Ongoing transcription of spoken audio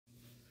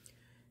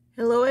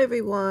Hello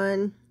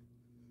everyone.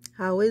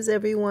 How is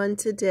everyone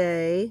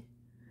today?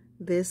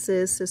 This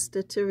is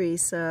Sister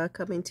Teresa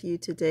coming to you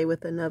today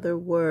with another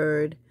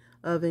word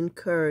of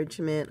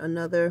encouragement,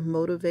 another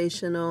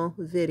motivational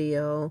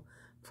video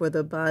for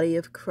the body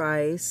of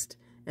Christ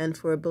and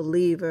for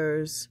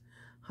believers,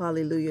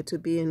 hallelujah, to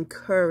be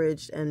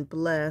encouraged and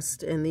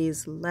blessed in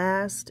these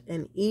last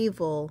and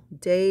evil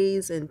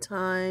days and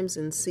times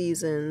and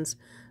seasons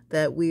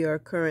that we are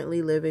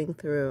currently living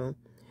through.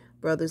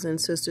 Brothers and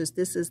sisters,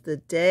 this is the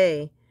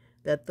day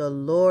that the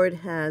Lord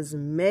has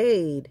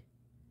made.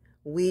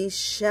 We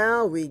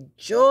shall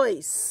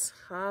rejoice,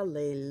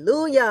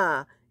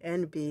 hallelujah,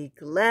 and be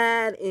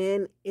glad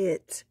in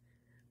it.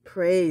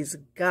 Praise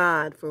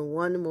God for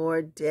one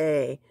more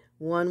day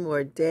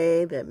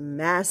that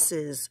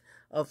masses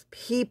of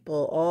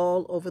people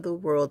all over the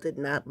world did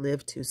not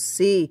live to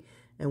see.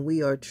 And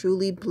we are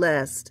truly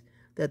blessed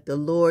that the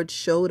Lord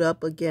showed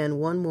up again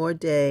one more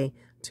day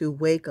to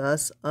wake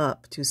us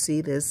up to see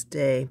this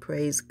day.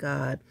 Praise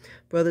God.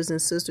 Brothers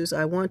and sisters,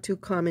 I want to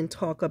come and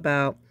talk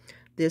about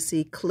this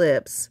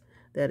eclipse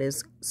that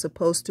is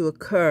supposed to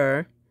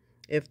occur,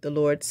 if the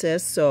Lord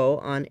says so,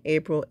 on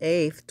April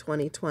 8th,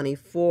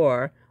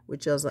 2024,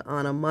 which is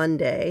on a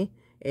Monday,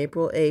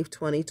 April 8th,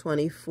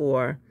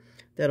 2024,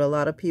 that a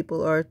lot of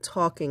people are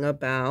talking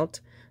about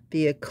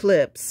the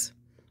eclipse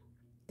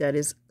that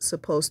is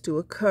supposed to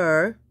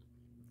occur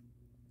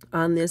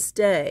on this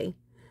day.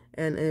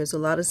 And there's a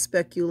lot of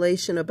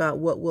speculation about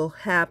what will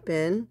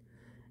happen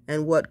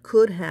and what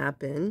could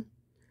happen,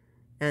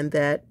 and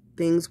that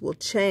things will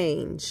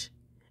change,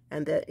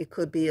 and that it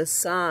could be a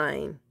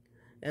sign,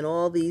 and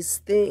all these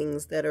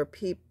things that are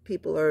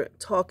people are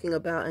talking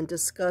about and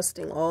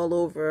discussing all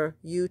over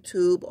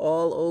YouTube,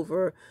 all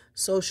over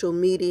social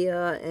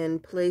media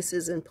and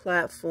places and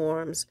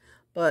platforms.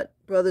 But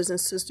brothers and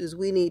sisters,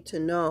 we need to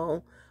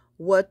know,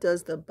 what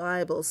does the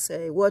Bible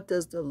say? What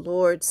does the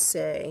Lord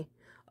say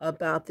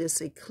about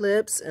this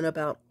eclipse and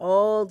about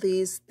all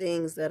these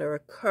things that are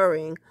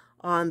occurring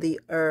on the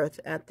earth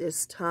at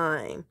this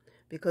time?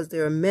 Because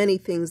there are many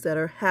things that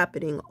are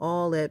happening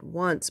all at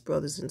once,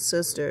 brothers and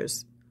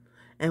sisters.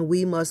 And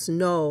we must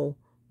know,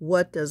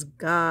 what does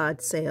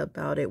God say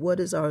about it? What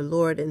does our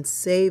Lord and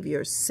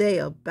Savior say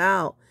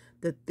about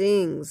the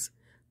things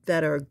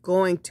that are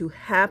going to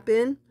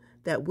happen,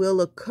 that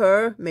will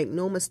occur? Make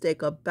no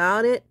mistake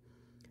about it,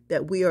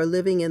 that we are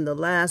living in the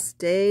last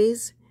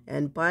days,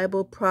 and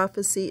Bible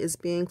prophecy is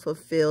being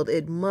fulfilled.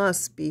 It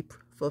must be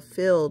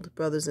fulfilled,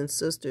 brothers and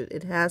sisters.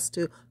 It has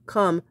to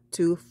come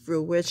to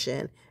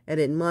fruition, and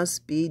it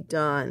must be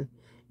done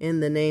in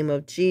the name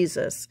of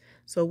Jesus.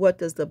 So what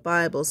does the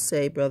Bible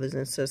say, brothers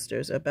and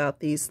sisters,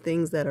 about these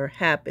things that are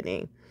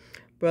happening?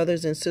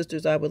 Brothers and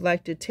sisters, I would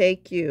like to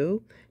take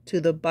you to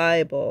the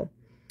Bible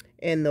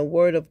and the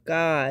Word of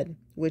God,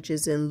 which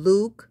is in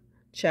Luke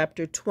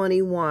chapter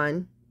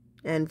 21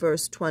 and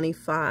verse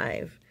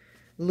 25.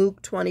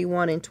 Luke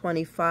 21 and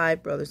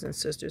 25, brothers and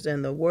sisters,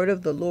 and the word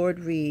of the Lord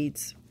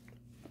reads,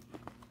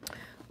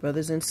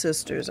 brothers and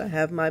sisters, I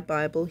have my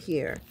Bible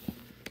here.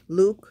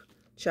 Luke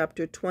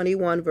chapter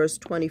 21 verse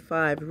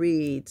 25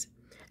 reads,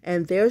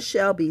 "And there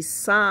shall be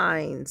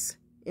signs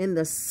in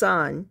the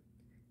sun,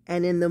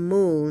 and in the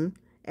moon,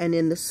 and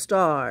in the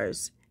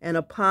stars, and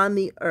upon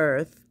the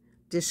earth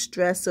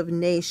distress of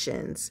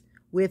nations,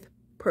 with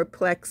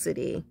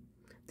perplexity,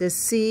 the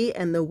sea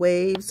and the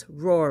waves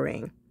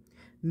roaring,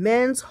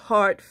 men's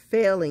heart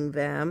failing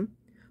them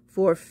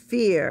for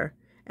fear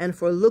and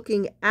for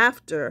looking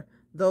after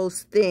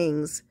those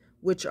things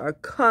which are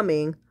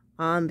coming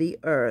on the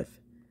earth.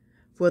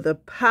 For the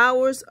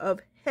powers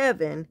of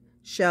heaven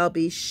shall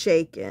be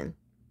shaken."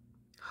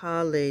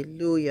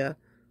 Hallelujah.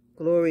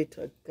 Glory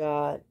to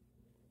God.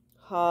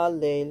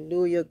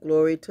 Hallelujah.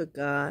 Glory to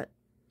God.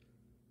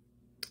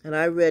 And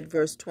I read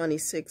verse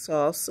 26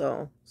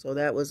 also. So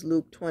that was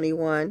Luke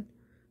 21.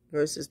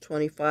 Verses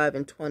 25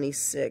 and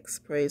 26.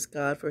 Praise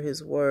God for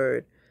his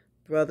word.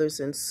 Brothers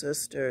and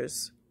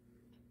sisters,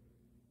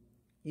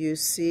 you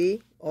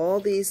see, all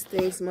these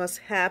things must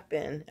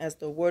happen as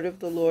the word of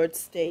the Lord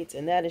states,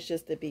 and that is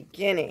just the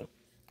beginning.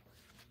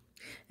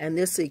 And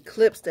this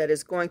eclipse that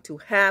is going to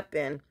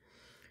happen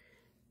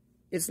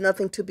is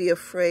nothing to be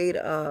afraid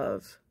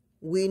of.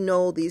 We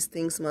know these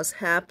things must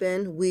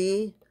happen.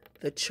 We,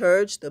 the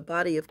church, the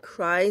body of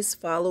Christ,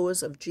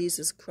 followers of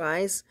Jesus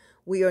Christ,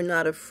 we are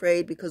not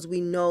afraid, because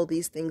we know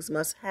these things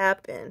must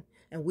happen,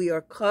 and we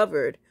are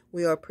covered,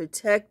 we are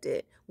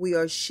protected, we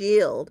are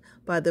shielded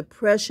by the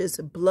precious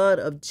blood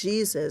of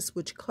Jesus,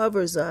 which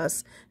covers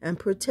us and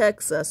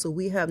protects us. So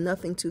we have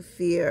nothing to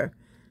fear.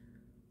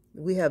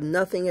 We have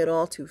nothing at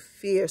all to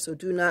fear. So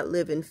do not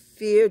live in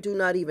fear. Do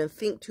not even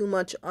think too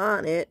much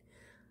on it.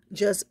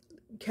 Just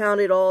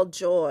count it all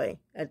joy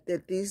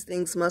that these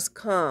things must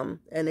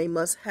come and they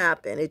must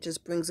happen. It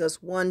just brings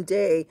us one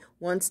day,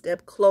 one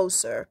step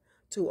closer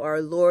to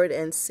our Lord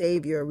and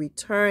Savior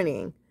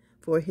returning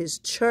for his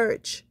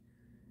church.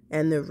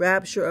 And the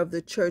rapture of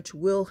the church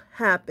will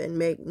happen.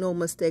 Make no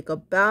mistake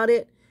about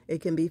it.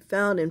 It can be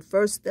found in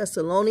 1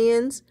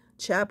 Thessalonians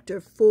chapter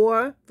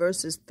 4,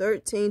 verses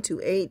 13 to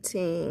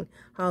 18,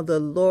 how the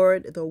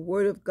Lord, the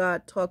Word of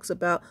God, talks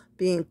about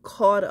being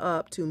caught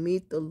up to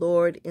meet the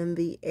Lord in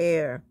the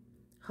air.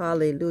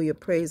 Hallelujah.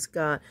 Praise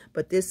God.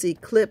 But this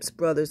eclipse,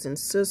 brothers and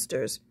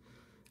sisters,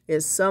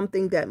 is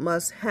something that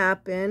must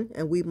happen,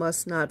 and we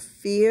must not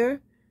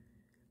fear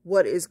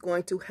what is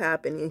going to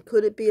happen. And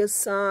could it be a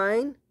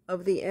sign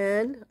of the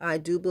end? I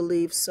do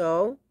believe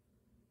so.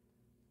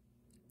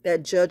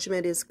 That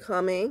judgment is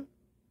coming.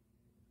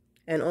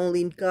 And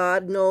only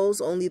God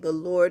knows, only the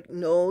Lord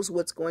knows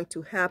what's going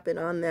to happen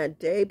on that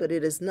day. But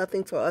it is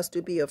nothing for us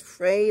to be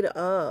afraid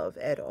of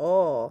at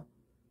all.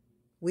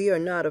 We are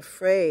not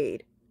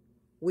afraid.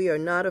 We are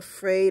not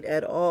afraid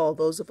at all.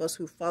 Those of us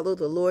who follow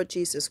the Lord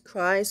Jesus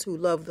Christ, who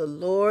love the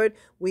Lord,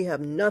 we have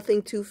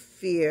nothing to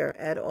fear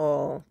at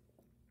all.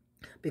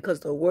 Because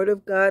the Word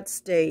of God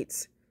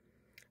states,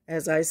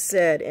 as I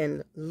said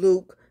in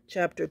Luke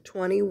chapter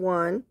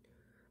 21,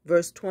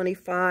 verse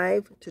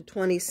 25 to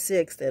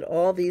 26, that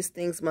all these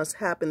things must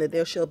happen, that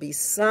there shall be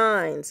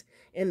signs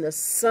in the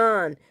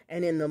sun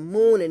and in the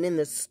moon and in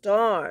the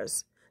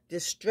stars,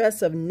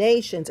 distress of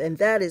nations, and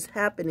that is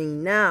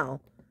happening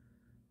now.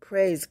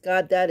 Praise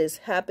God, that is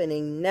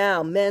happening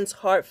now. Men's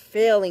heart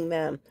failing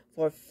them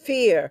for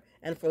fear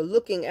and for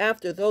looking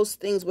after those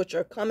things which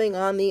are coming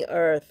on the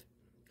earth.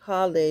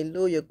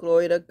 Hallelujah,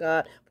 glory to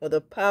God. For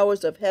the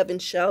powers of heaven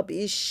shall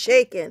be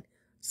shaken.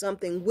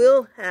 Something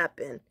will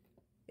happen.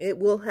 It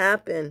will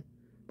happen.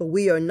 But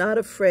we are not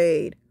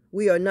afraid.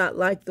 We are not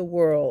like the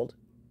world,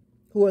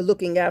 who are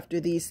looking after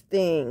these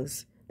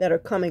things that are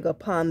coming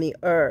upon the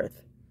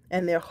earth,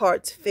 and their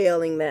hearts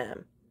failing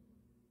them.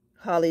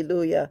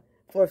 Hallelujah.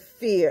 For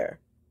fear.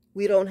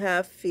 We don't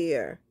have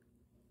fear.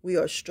 We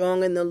are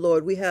strong in the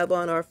Lord. We have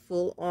on our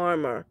full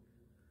armor.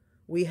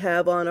 We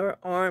have on our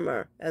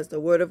armor, as the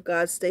Word of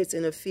God states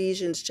in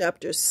Ephesians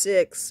chapter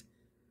 6,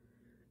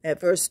 at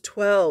verse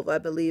 12, I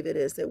believe it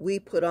is, that we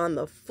put on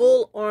the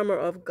full armor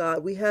of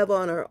God. We have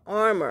on our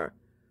armor,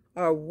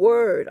 our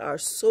word, our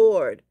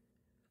sword,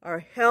 our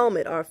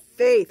helmet, our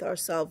faith, our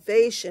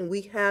salvation.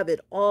 We have it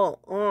all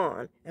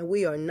on, and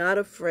we are not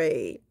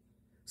afraid.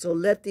 So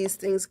let these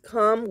things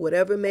come,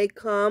 whatever may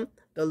come,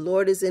 the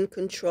Lord is in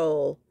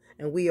control,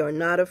 and we are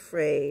not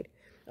afraid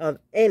of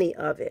any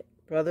of it,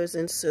 brothers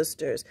and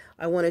sisters.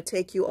 I want to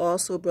take you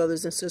also,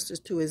 brothers and sisters,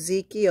 to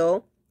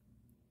Ezekiel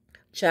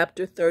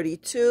chapter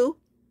 32,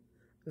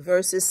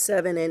 verses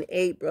 7 and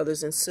 8,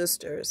 brothers and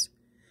sisters.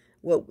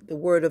 What the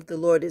word of the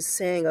Lord is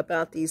saying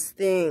about these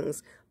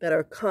things that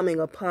are coming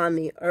upon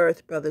the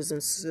earth, brothers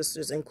and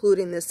sisters,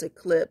 including this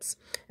eclipse.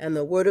 And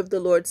the word of the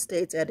Lord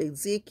states at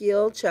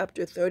Ezekiel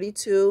chapter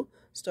 32,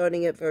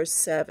 starting at verse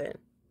 7.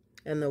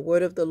 And the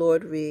word of the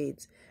Lord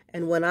reads,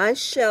 "And when I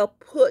shall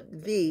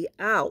put thee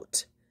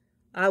out,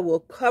 I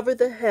will cover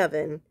the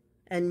heaven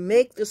and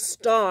make the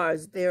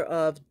stars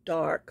thereof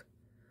dark.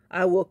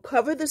 I will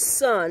cover the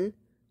sun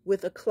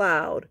with a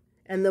cloud,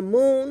 and the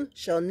moon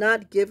shall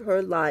not give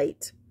her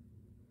light."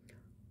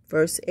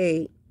 Verse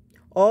 8,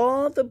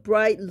 "All the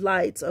bright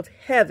lights of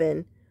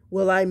heaven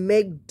will I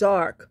make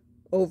dark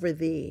over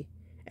thee,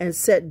 and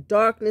set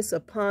darkness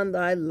upon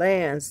thy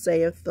land,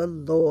 saith the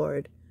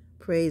Lord."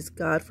 Praise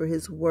God for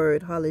his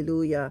word.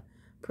 Hallelujah.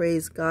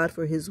 Praise God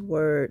for his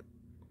word.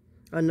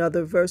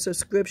 Another verse of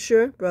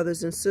scripture,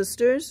 brothers and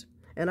sisters,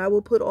 and I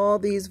will put all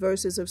these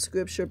verses of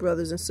scripture,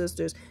 brothers and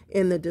sisters,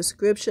 in the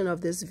description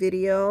of this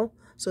video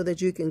so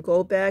that you can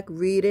go back,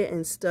 read it,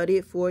 and study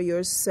it for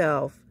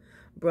yourself,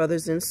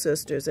 brothers and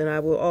sisters. And I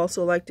will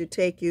also like to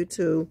take you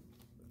to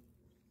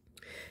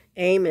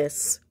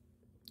Amos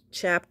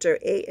chapter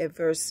 8 at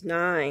verse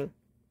 9.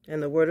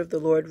 And the word of the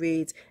Lord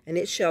reads, "And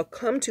it shall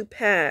come to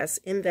pass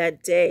in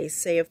that day,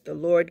 saith the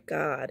Lord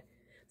God,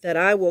 that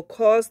I will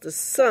cause the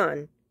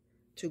sun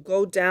to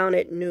go down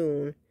at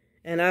noon,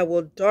 and I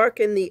will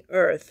darken the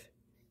earth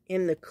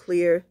in the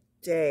clear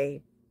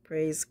day."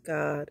 Praise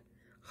God.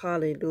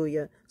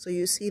 Hallelujah. So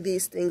you see,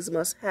 these things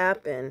must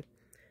happen.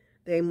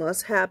 They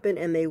must happen,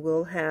 and they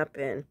will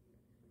happen.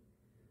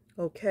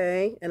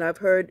 Okay? And I've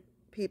heard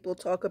people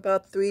talk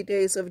about 3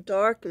 days of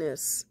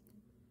darkness.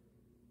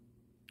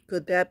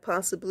 Could that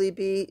possibly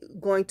be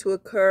going to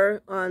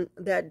occur on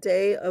that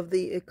day of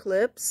the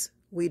eclipse?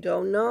 We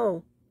don't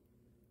know.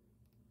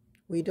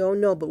 We don't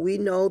know, but we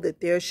know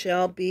that there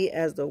shall be,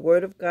 as the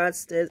word of God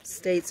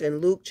states in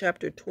Luke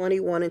chapter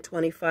 21 and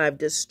 25,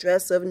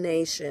 distress of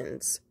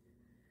nations.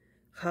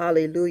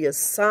 Hallelujah.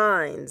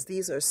 Signs.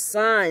 These are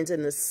signs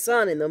in the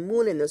sun, in the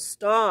moon, in the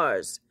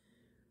stars.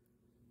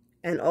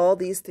 And all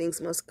these things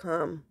must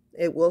come.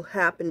 It will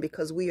happen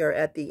because we are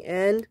at the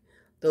end.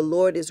 The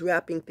Lord is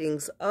wrapping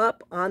things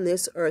up on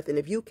this earth. And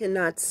if you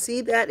cannot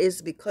see that,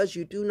 it's because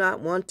you do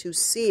not want to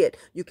see it.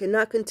 You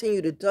cannot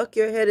continue to duck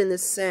your head in the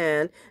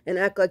sand and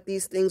act like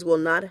these things will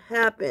not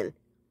happen.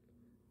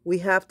 We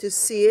have to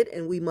see it,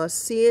 and we must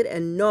see it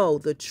and know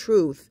the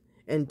truth.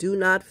 And do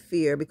not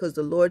fear, because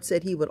the Lord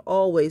said he would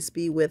always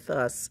be with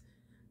us.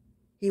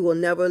 He will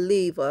never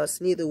leave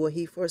us, neither will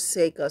he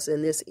forsake us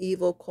in this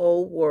evil,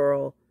 cold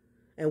world.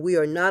 And we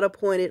are not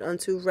appointed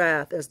unto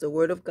wrath. As the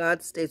word of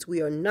God states,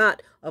 we are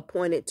not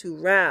appointed to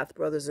wrath,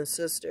 brothers and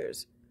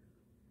sisters.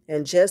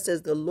 And just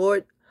as the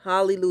Lord,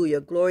 hallelujah,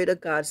 glory to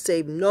God,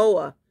 saved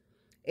Noah,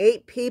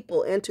 8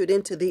 people entered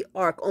into the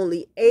ark.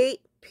 Only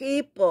 8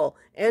 people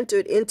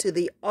entered into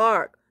the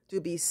ark to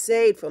be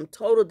saved from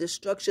total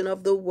destruction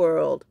of the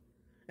world.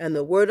 And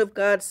the word of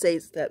God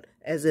says that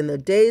as in the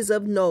days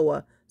of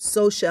Noah,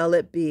 so shall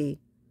it be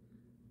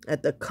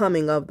at the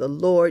coming of the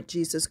Lord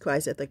Jesus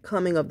Christ, at the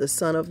coming of the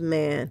Son of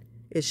Man.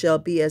 It shall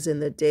be as in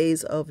the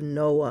days of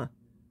Noah.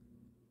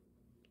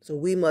 So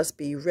we must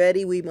be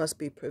ready. We must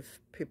be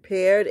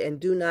prepared and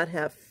do not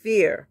have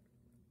fear.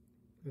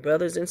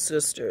 Brothers and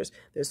sisters,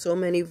 there's so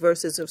many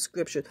verses of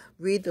scripture.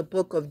 Read the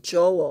book of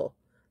Joel.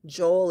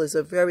 Joel is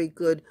a very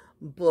good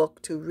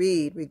book to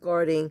read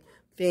regarding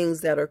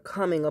things that are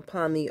coming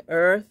upon the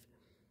earth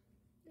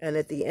and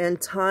at the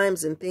end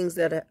times and things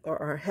that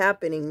are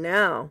happening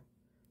now.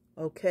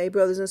 Okay,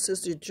 brothers and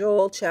sisters,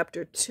 Joel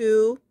chapter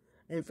 2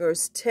 and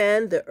verse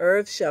 10, the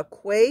earth shall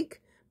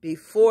quake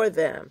before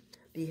them,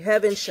 the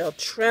heavens shall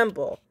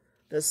tremble,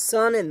 the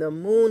sun and the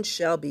moon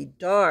shall be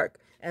dark,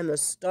 and the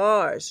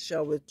stars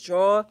shall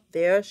withdraw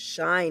their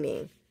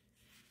shining.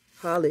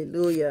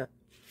 Hallelujah.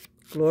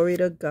 Glory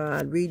to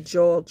God. Read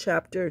Joel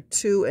chapter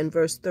 2 and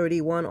verse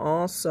 31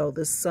 also.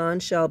 The sun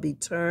shall be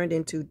turned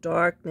into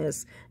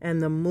darkness and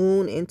the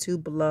moon into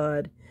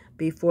blood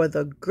before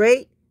the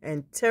great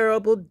and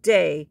terrible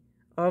day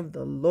of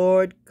the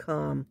Lord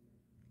come.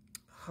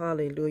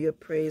 Hallelujah.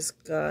 Praise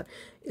God.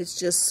 It's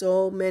just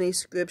so many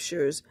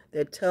scriptures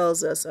that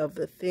tells us of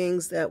the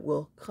things that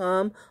will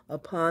come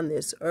upon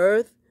this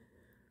earth.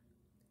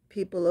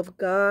 People of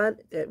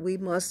God, that we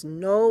must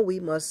know, we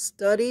must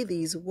study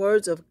these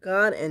words of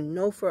God and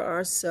know for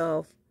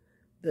ourselves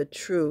the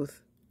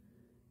truth.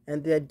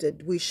 And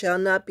that we shall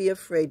not be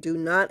afraid. Do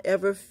not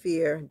ever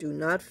fear. Do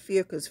not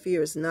fear, because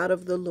fear is not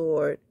of the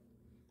Lord.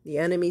 The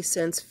enemy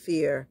sends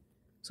fear.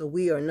 So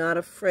we are not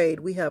afraid.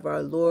 We have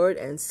our Lord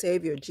and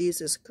Savior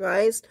Jesus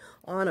Christ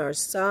on our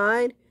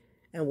side.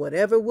 And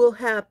whatever will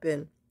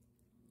happen,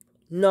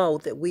 know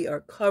that we are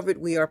covered,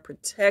 we are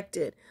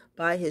protected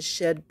by his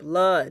shed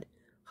blood.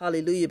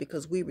 Hallelujah,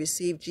 because we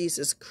receive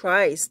Jesus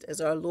Christ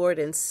as our Lord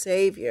and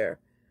Savior.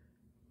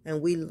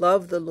 And we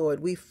love the Lord.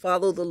 We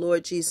follow the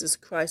Lord Jesus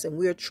Christ, and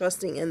we are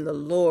trusting in the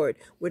Lord.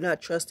 We're not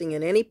trusting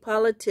in any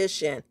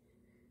politician,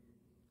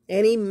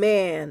 any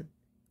man.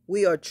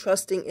 We are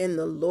trusting in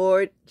the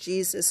Lord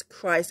Jesus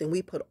Christ, and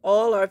we put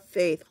all our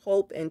faith,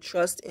 hope, and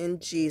trust in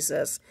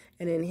Jesus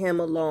and in him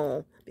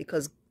alone.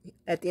 Because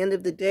at the end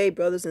of the day,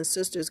 brothers and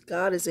sisters,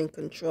 God is in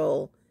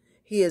control.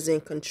 He is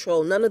in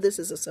control. None of this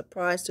is a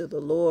surprise to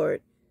the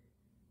Lord.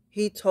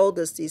 He told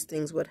us these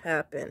things would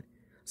happen.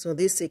 So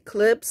this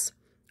eclipse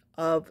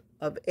of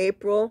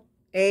April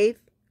 8th,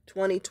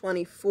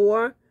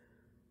 2024,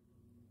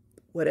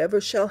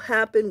 whatever shall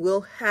happen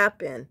will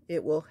happen.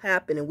 It will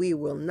happen, and we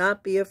will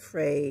not be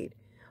afraid.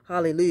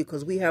 Hallelujah,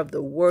 because we have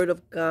the word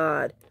of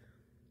God.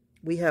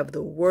 We have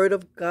the word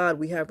of God.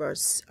 We have our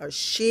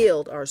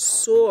shield, our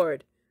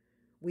sword.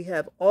 We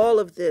have all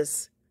of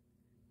this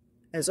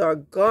as our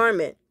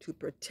garment to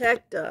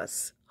protect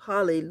us.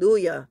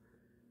 Hallelujah.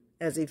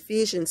 As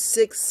Ephesians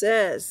 6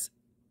 says,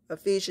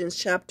 Ephesians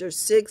chapter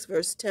 6,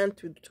 verse 10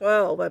 through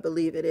 12, I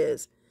believe it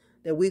is,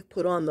 that we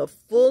put on the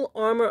full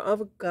armor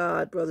of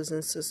God, brothers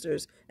and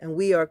sisters, and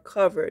we are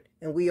covered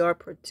and we are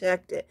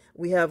protected.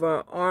 We have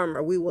our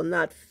armor. We will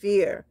not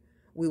fear.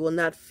 We will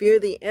not fear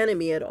the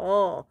enemy at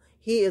all.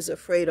 He is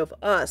afraid of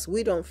us.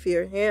 We don't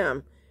fear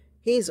him.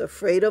 He's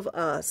afraid of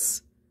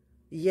us.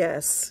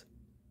 Yes.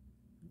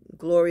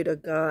 Glory to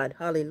God.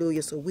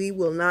 Hallelujah. So we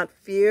will not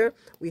fear.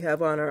 We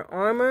have on our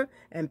armor,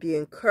 and be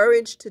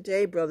encouraged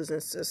today, brothers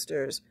and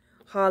sisters.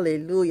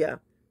 Hallelujah.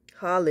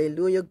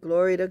 Hallelujah.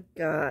 Glory to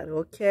God.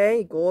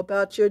 Okay. Go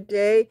about your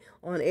day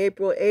on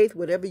April 8th.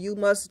 Whatever you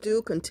must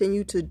do,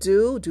 continue to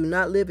do. Do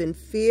not live in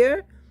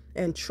fear,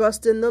 and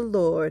trust in the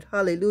Lord.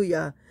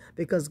 Hallelujah.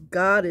 Because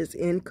God is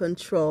in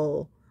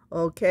control.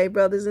 Okay,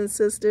 brothers and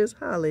sisters,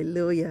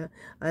 hallelujah.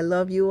 I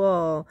love you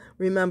all.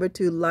 Remember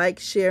to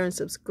like, share, and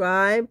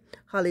subscribe,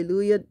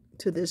 hallelujah,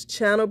 to this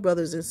channel,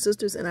 brothers and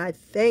sisters. And I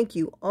thank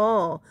you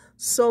all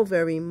so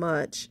very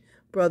much,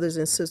 brothers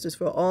and sisters,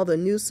 for all the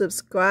new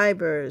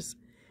subscribers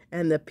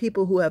and the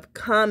people who have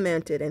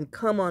commented and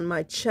come on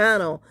my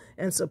channel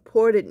and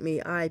supported me.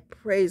 I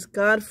praise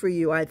God for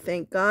you. I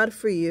thank God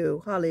for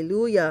you.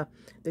 Hallelujah.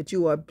 That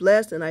you are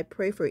blessed, and I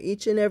pray for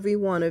each and every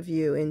one of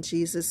you in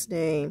Jesus'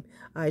 name.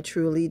 I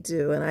truly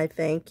do, and I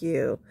thank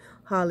you.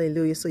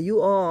 Hallelujah. So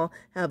you all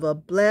have a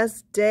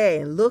blessed day,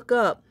 and look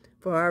up,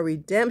 for our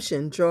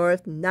redemption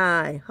draweth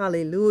nigh.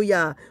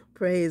 Hallelujah.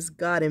 Praise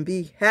God, and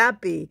be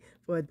happy,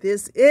 for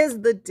this is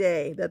the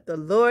day that the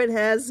Lord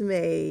has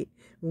made.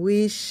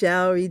 We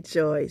shall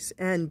rejoice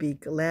and be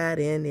glad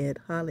in it.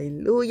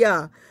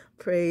 Hallelujah.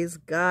 Praise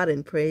God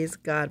and praise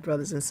God,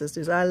 brothers and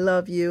sisters. I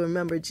love you.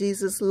 Remember,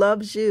 Jesus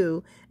loves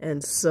you,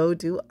 and so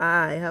do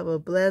I. Have a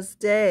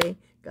blessed day.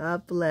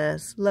 God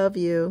bless. Love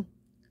you.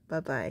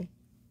 Bye-bye.